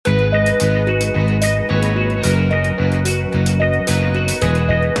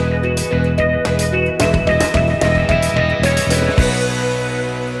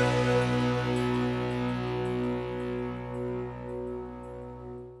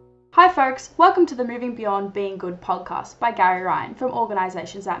Hi folks, welcome to the Moving Beyond Being Good podcast by Gary Ryan from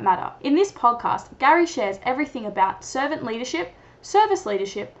Organisations That Matter. In this podcast, Gary shares everything about servant leadership, service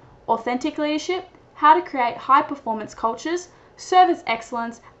leadership, authentic leadership, how to create high performance cultures, service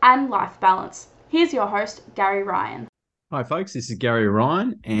excellence, and life balance. Here's your host, Gary Ryan. Hi folks, this is Gary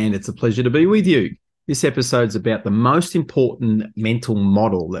Ryan and it's a pleasure to be with you. This episode's about the most important mental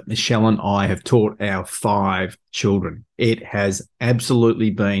model that Michelle and I have taught our 5 children. It has absolutely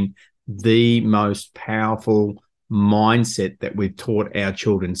been the most powerful mindset that we've taught our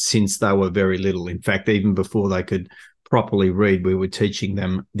children since they were very little. In fact, even before they could properly read, we were teaching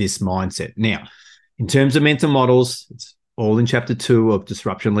them this mindset. Now, in terms of mental models, it's all in chapter 2 of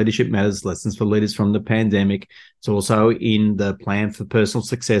Disruption Leadership Matters, Lessons for Leaders from the Pandemic. It's also in the Plan for Personal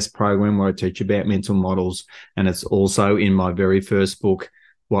Success program where I teach about mental models. And it's also in my very first book,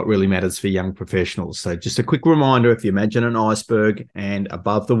 What Really Matters for Young Professionals. So just a quick reminder, if you imagine an iceberg and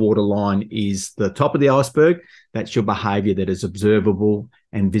above the waterline is the top of the iceberg, that's your behavior that is observable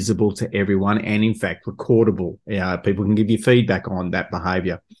and visible to everyone and in fact recordable. People can give you feedback on that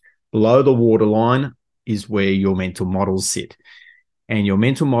behavior. Below the waterline is where your mental models sit. And your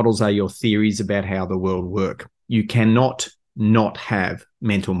mental models are your theories about how the world works. You cannot not have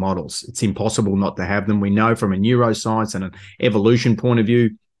mental models. It's impossible not to have them. We know from a neuroscience and an evolution point of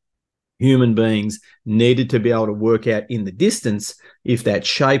view, human beings needed to be able to work out in the distance if that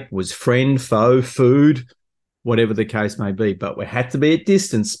shape was friend, foe, food, whatever the case may be. But we had to be at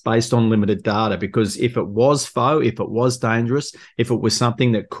distance based on limited data, because if it was foe, if it was dangerous, if it was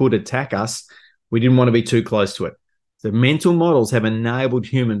something that could attack us, we didn't want to be too close to it. The mental models have enabled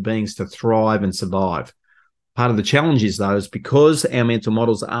human beings to thrive and survive. Part of the challenge is, though, is because our mental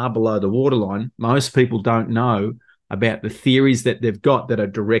models are below the waterline, most people don't know about the theories that they've got that are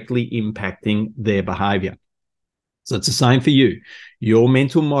directly impacting their behavior. So it's the same for you. Your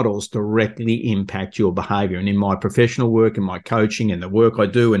mental models directly impact your behavior. And in my professional work and my coaching and the work I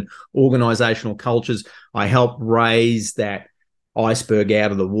do in organizational cultures, I help raise that iceberg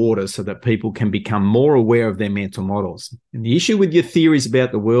out of the water so that people can become more aware of their mental models. And the issue with your theories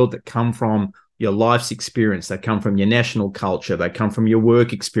about the world that come from your life's experience, they come from your national culture, they come from your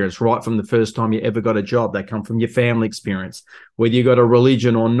work experience, right from the first time you ever got a job, they come from your family experience, whether you got a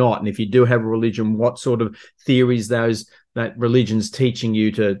religion or not. And if you do have a religion, what sort of theories that religion's teaching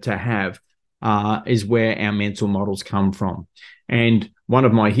you to have is where our mental models come from. And one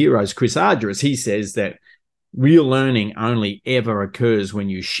of my heroes, Chris Argyris, he says that real learning only ever occurs when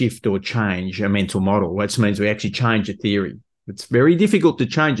you shift or change a mental model, which means we actually change a theory. It's very difficult to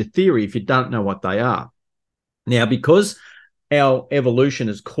change a theory if you don't know what they are. Now, because our evolution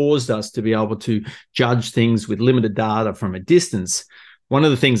has caused us to be able to judge things with limited data from a distance, one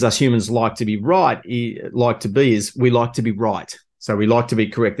of the things us humans like to be is we like to be right. So we like to be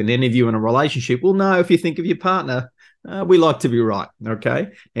correct. And any of you in a relationship will know, if you think of your partner, we like to be right, okay?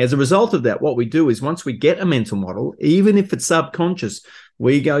 As a result of that, what we do is once we get a mental model, even if it's subconscious,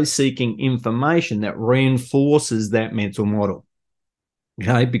 we go seeking information that reinforces that mental model,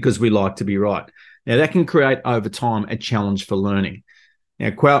 okay? Because we like to be right. Now, that can create over time a challenge for learning.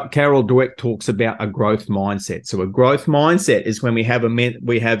 Now, Carol Dweck talks about a growth mindset. So a growth mindset is when we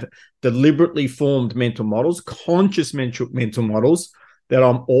have deliberately formed mental models, conscious mental models, that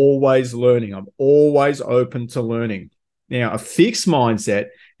I'm always learning. I'm always open to learning. Now, a fixed mindset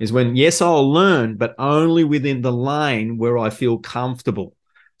is when, yes, I'll learn, but only within the lane where I feel comfortable.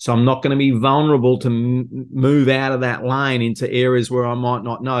 So I'm not going to be vulnerable to move out of that lane into areas where I might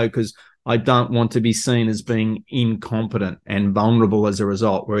not know, because I don't want to be seen as being incompetent and vulnerable as a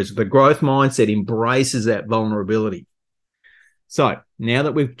result. Whereas the growth mindset embraces that vulnerability. So now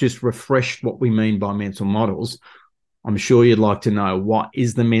that we've just refreshed what we mean by mental models, I'm sure you'd like to know, what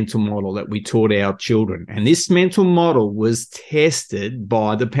is the mental model that we taught our children? And this mental model was tested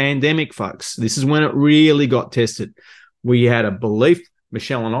by the pandemic, folks. This is when it really got tested. We had a belief,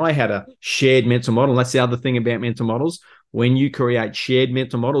 Michelle and I had a shared mental model. And that's the other thing about mental models. When you create shared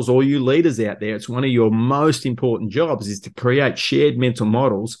mental models, all you leaders out there, it's one of your most important jobs is to create shared mental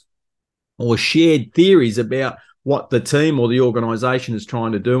models or shared theories about what the team or the organization is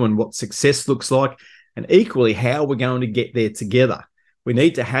trying to do and what success looks like. And equally, how we're going to get there together. We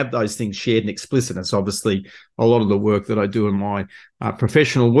need to have those things shared and explicit. It's obviously a lot of the work that I do in my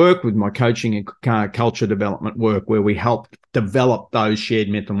professional work with my coaching and culture development work, where we help develop those shared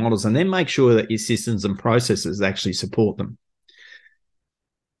mental models and then make sure that your systems and processes actually support them.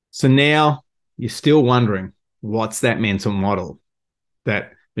 So now you're still wondering, what's that mental model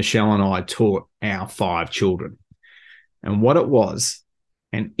that Michelle and I taught our 5 children? And what it was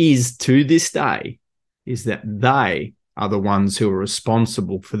and is to this day is that they are the ones who are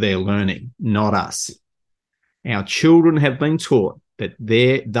responsible for their learning, not us. Our children have been taught that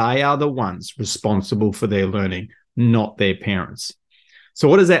they are the ones responsible for their learning, not their parents. So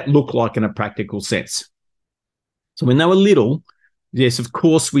what does that look like in a practical sense? So when they were little, yes, of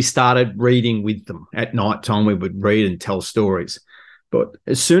course, we started reading with them. At night time, we would read and tell stories. But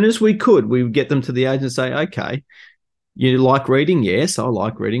as soon as we could, we would get them to the age and say, okay, you like reading? Yes, I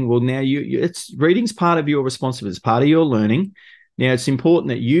like reading. Well, now reading's part of your responsibility. It's part of your learning. Now, it's important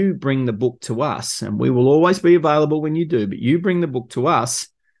that you bring the book to us, and we will always be available when you do, but you bring the book to us,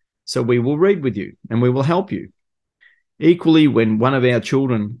 so we will read with you and we will help you. Equally, when one of our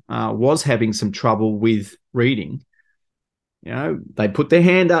children was having some trouble with reading, they put their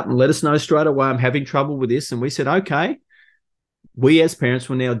hand up and let us know straight away, I'm having trouble with this. And we said, okay, we as parents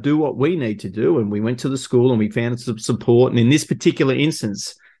will now do what we need to do. And we went to the school and we found some support. And in this particular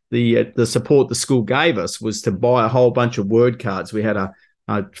instance, the support the school gave us was to buy a whole bunch of word cards. We had a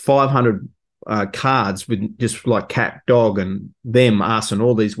 500 cards with just like cat, dog, and them, us, and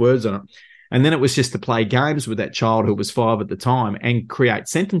all these words on it. And then it was just to play games with that child who was 5 at the time and create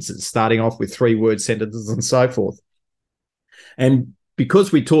sentences, starting off with 3-word sentences and so forth. And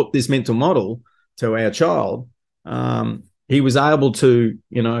because we taught this mental model to our child, he was able to,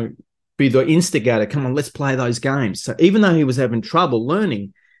 be the instigator. Come on, let's play those games. So even though he was having trouble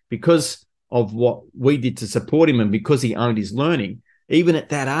learning because of what we did to support him and because he owned his learning, even at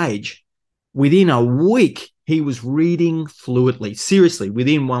that age, within a week, he was reading fluently. Seriously,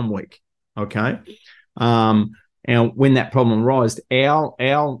 within 1 week. Okay. And when that problem arose,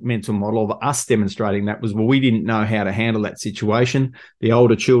 our mental model of us demonstrating that was, well, we didn't know how to handle that situation. The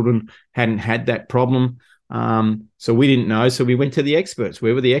older children hadn't had that problem. So we didn't know. So we went to the experts.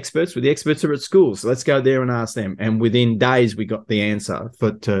 Where were the experts? Well, the experts are at school. So let's go there and ask them. And within days, we got the answer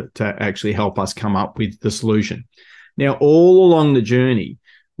to actually help us come up with the solution. Now, all along the journey,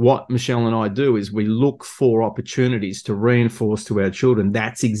 what Michelle and I do is we look for opportunities to reinforce to our children.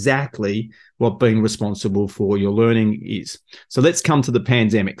 That's exactly what being responsible for your learning is. So let's come to the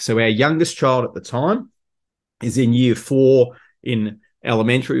pandemic. So our youngest child at the time is in year 4 in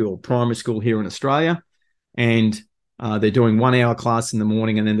elementary or primary school here in Australia. And they're doing 1-hour class in the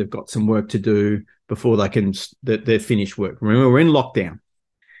morning, and then they've got some work to do before they're finished work. Remember, we're in lockdown.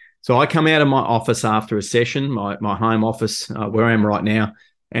 So I come out of my office after a session, my home office where I am right now,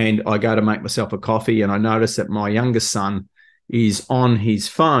 and I go to make myself a coffee, and I notice that my youngest son is on his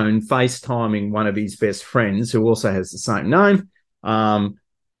phone FaceTiming one of his best friends who also has the same name.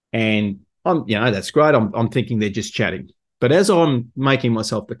 And I'm, that's great. I'm thinking they're just chatting. But as I'm making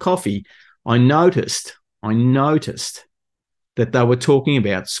myself the coffee, I noticed that they were talking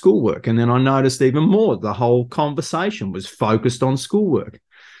about schoolwork. And then I noticed even more, the whole conversation was focused on schoolwork.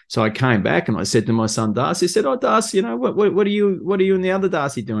 So I came back and I said to my son, Darcy, I said, oh, Darcy, what are you and the other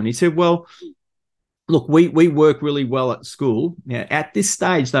Darcy doing? He said, well, look, we work really well at school. Now, at this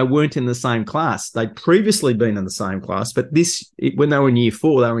stage, they weren't in the same class. They'd previously been in the same class, but when they were in year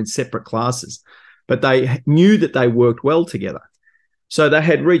 4, they were in separate classes. But they knew that they worked well together. So they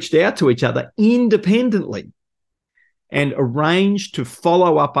had reached out to each other independently and arranged to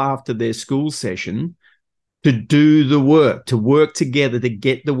follow up after their school session to do the work, to work together to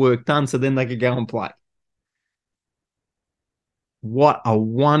get the work done so then they could go and play. What a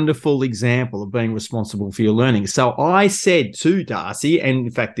wonderful example of being responsible for your learning. So I said to Darcy, and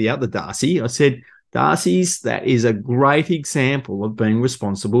in fact the other Darcy, I said, Darcy's, that is a great example of being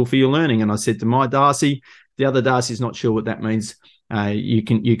responsible for your learning. And I said to my Darcy, the other Darcy's not sure what that means. You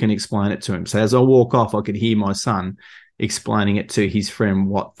can explain it to him. So as I walk off, I could hear my son explaining it to his friend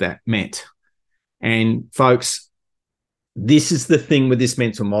what that meant. And folks, this is the thing with this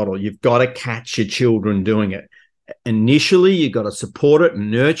mental model. You've got to catch your children doing it. Initially, you've got to support it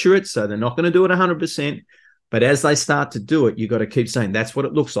and nurture it. So they're not going to do it 100%. But as they start to do it, you've got to keep saying, that's what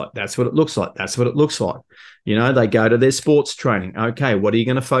it looks like. That's what it looks like. That's what it looks like. They go to their sports training. Okay, what are you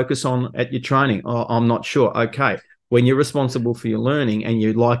going to focus on at your training? Oh, I'm not sure. Okay, when you're responsible for your learning and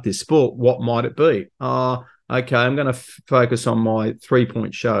you like this sport, what might it be? Okay, I'm going to focus on my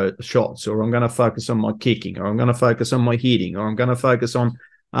 3-point shots, or I'm going to focus on my kicking, or I'm going to focus on my hitting, or I'm going to focus on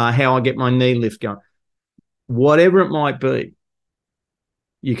how I get my knee lift going. Whatever it might be,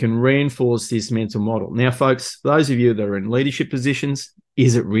 you can reinforce this mental model. Now, folks, those of you that are in leadership positions,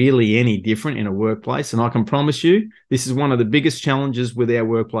 is it really any different in a workplace? And I can promise you, this is one of the biggest challenges with our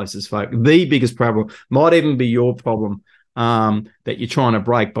workplaces, folks. The biggest problem might even be your problem that you're trying to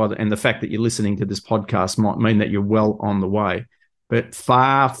break and the fact that you're listening to this podcast might mean that you're well on the way. But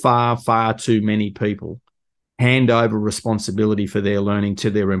far, far, far too many people hand over responsibility for their learning to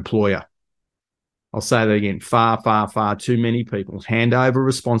their employer. I'll say that again, far, far, far too many people hand over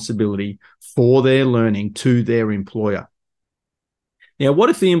responsibility for their learning to their employer. Now, what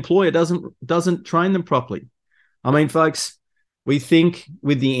if the employer doesn't train them properly? I mean, folks, we think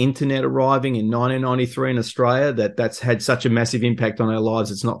with the internet arriving in 1993 in Australia that's had such a massive impact on our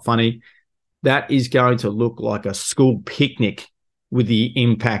lives, it's not funny. That is going to look like a school picnic with the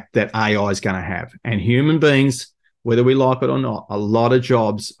impact that AI is going to have. And human beings, whether we like it or not, a lot of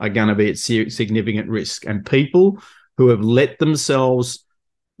jobs are going to be at significant risk. And people who have let themselves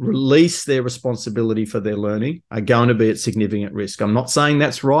release their responsibility for their learning are going to be at significant risk. I'm not saying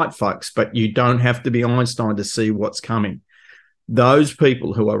that's right, folks, but you don't have to be Einstein to see what's coming. Those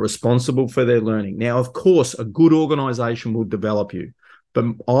people who are responsible for their learning. Now, of course, a good organization will develop you, but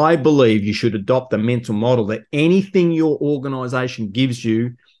I believe you should adopt the mental model that anything your organization gives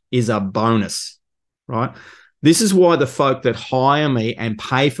you is a bonus, right? This is why the folk that hire me and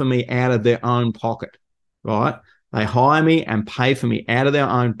pay for me out of their own pocket, right? They hire me and pay for me out of their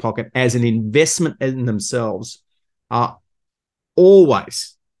own pocket as an investment in themselves are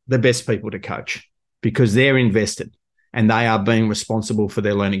always the best people to coach because they're invested and they are being responsible for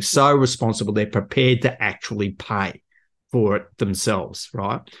their learning. So responsible, they're prepared to actually pay for it themselves,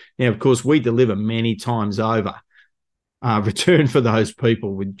 right? Now, of course, we deliver many times over return for those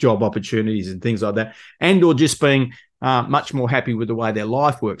people with job opportunities and things like that, and or just being much more happy with the way their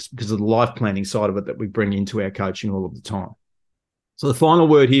life works because of the life planning side of it that we bring into our coaching all of the time. So the final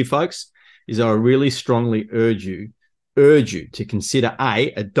word here, folks, is I really strongly urge you to consider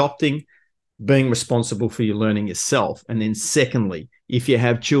adopting being responsible for your learning yourself. And then secondly, if you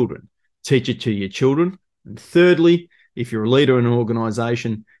have children, teach it to your children. And thirdly, if you're a leader in an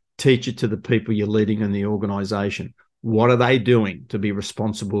organization, teach it to the people you're leading in the organization. What are they doing to be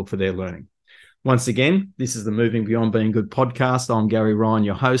responsible for their learning? Once again, this is the Moving Beyond Being Good podcast. I'm Gary Ryan,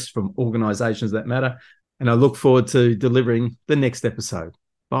 your host from Organizations That Matter, and I look forward to delivering the next episode.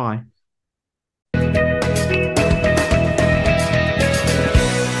 Bye.